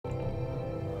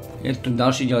Je tu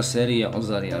ďalší diel série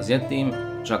Ozaria s Jetým.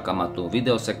 Čaká ma tu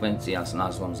videosekvencia s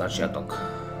názvom Začiatok.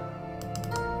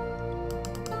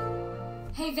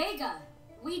 Hey Vega,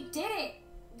 we did it.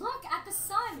 Look at the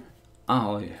sun.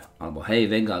 Ahoj, alebo hej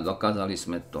Vega, dokázali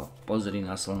sme to. Pozri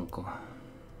na slnko.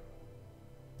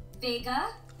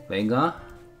 Vega? Vega?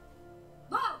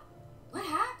 Whoa, what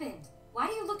happened? Why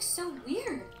do you look so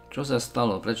weird? Čo sa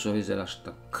stalo? Prečo vyzeráš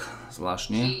tak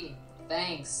zvláštne? Gee,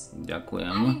 thanks. I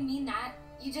Ďakujem. didn't mean that.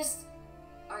 You just...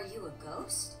 Are you a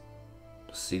ghost?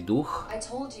 Si duch? I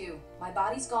told you, my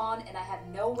body's gone and I have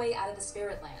no way out of the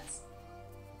spirit lands.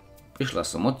 Prišla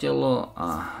som o telo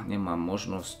a nemám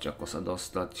možnosť ako sa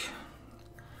dostať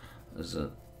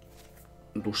z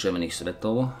duševných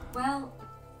svetov. Well,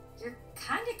 you're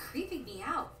kinda creeping me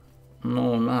out.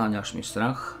 No, naháňaš mi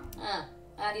strach.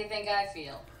 How do you think I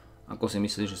feel? Ako si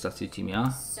myslíš, že sa cítim ja?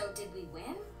 So did we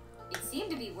win? It seemed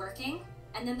to be working,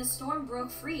 and then the storm broke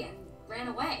free and ran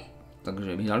away.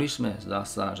 Takže vyhrali sme, zdá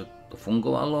sa, že to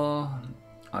fungovalo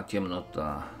a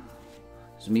temnota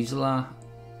zmizla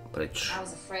preč. I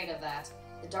was afraid of that.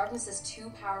 The darkness is too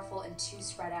powerful and too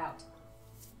spread out.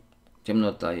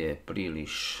 Temnota je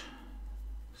príliš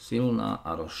silná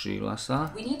a rozšírila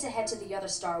sa. We need to head to the other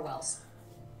star wells.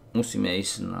 Musíme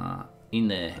ísť na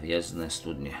iné hviezdne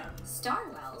studne.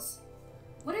 Starwells?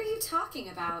 What are you talking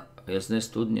about? Hviezdne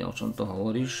studne, o čom to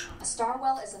hovoríš? A star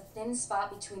well is a thin spot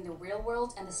between the real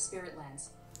world and the spirit lands.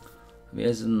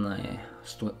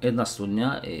 Jedna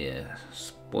studňa je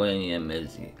spojenie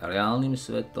medzi reálnym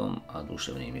svetom a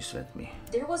duševnými svetmi.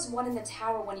 There was one in the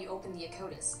tower when you opened the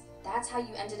Akotis. That's how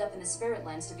you ended up in the spirit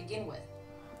lands to begin with.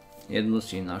 Jednu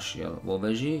si našiel vo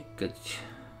veži, keď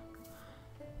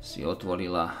si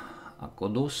otvorila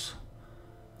Akodus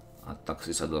a tak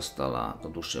si sa dostala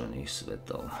do duševných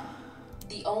svetov.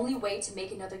 The only way to make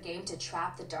another game to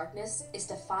trap the darkness is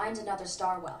to find another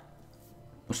star well.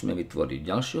 Musíme vytvoriť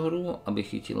ďalšiu hru, aby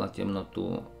chytila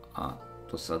temnotu a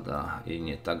to sa dá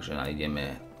jedine tak, že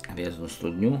nájdeme hviezdnu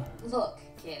studňu. Look,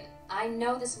 kid, I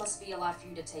know this must be a lot for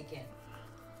you to take in.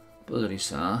 Pozri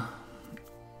sa,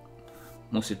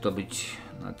 musí to byť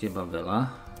na teba veľa.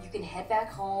 You can head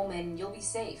back home and you'll be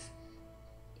safe.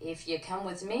 If you come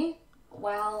with me,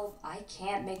 well, I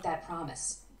can't make that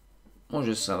promise.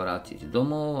 Môžeš sa vrátiť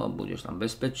domov a budeš tam v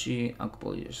bezpečí, ak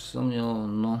pôjdeš so mňou,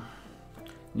 no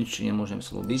nič ti nemôžem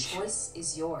slúbiť. Choice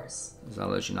is yours.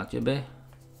 Záleží na tebe.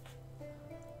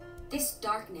 This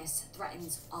darkness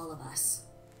threatens all of us.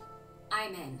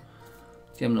 I'm in.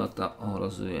 Temnota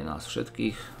ohrozuje nás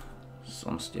všetkých.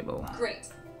 Som s tebou. Great.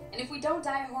 And if we don't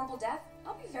die a horrible death,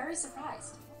 I'll be very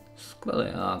surprised.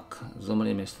 Skvelé, ak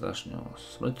zomrieme strašnou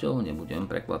smrťou,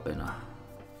 nebudem prekvapená.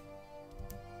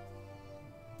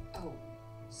 Oh,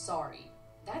 sorry.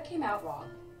 That came out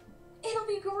wrong. It'll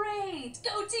be great!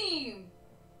 Go team!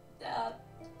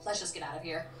 Let's just get out of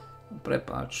here.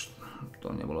 Prepáč,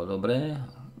 to nebolo dobré.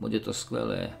 Bude to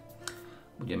skvelé.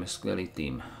 Budeme skvelý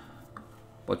tým.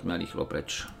 Poďme rýchlo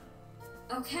preč.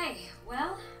 Okay,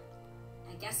 well,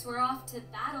 I guess we're off to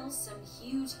battle some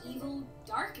huge evil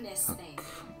darkness thing.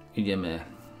 Ideme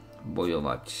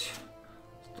bojovať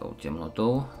s tou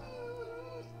temnotou.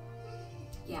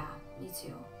 Yeah, me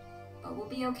too. But we'll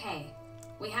be okay.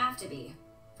 We have to be,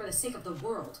 for the sake of the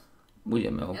world.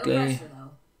 Budeme No OK. pressure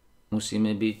though.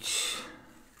 Musíme byť.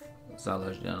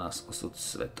 Záleží na nás osud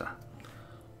sveta.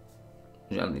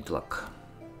 Žiadny tlak.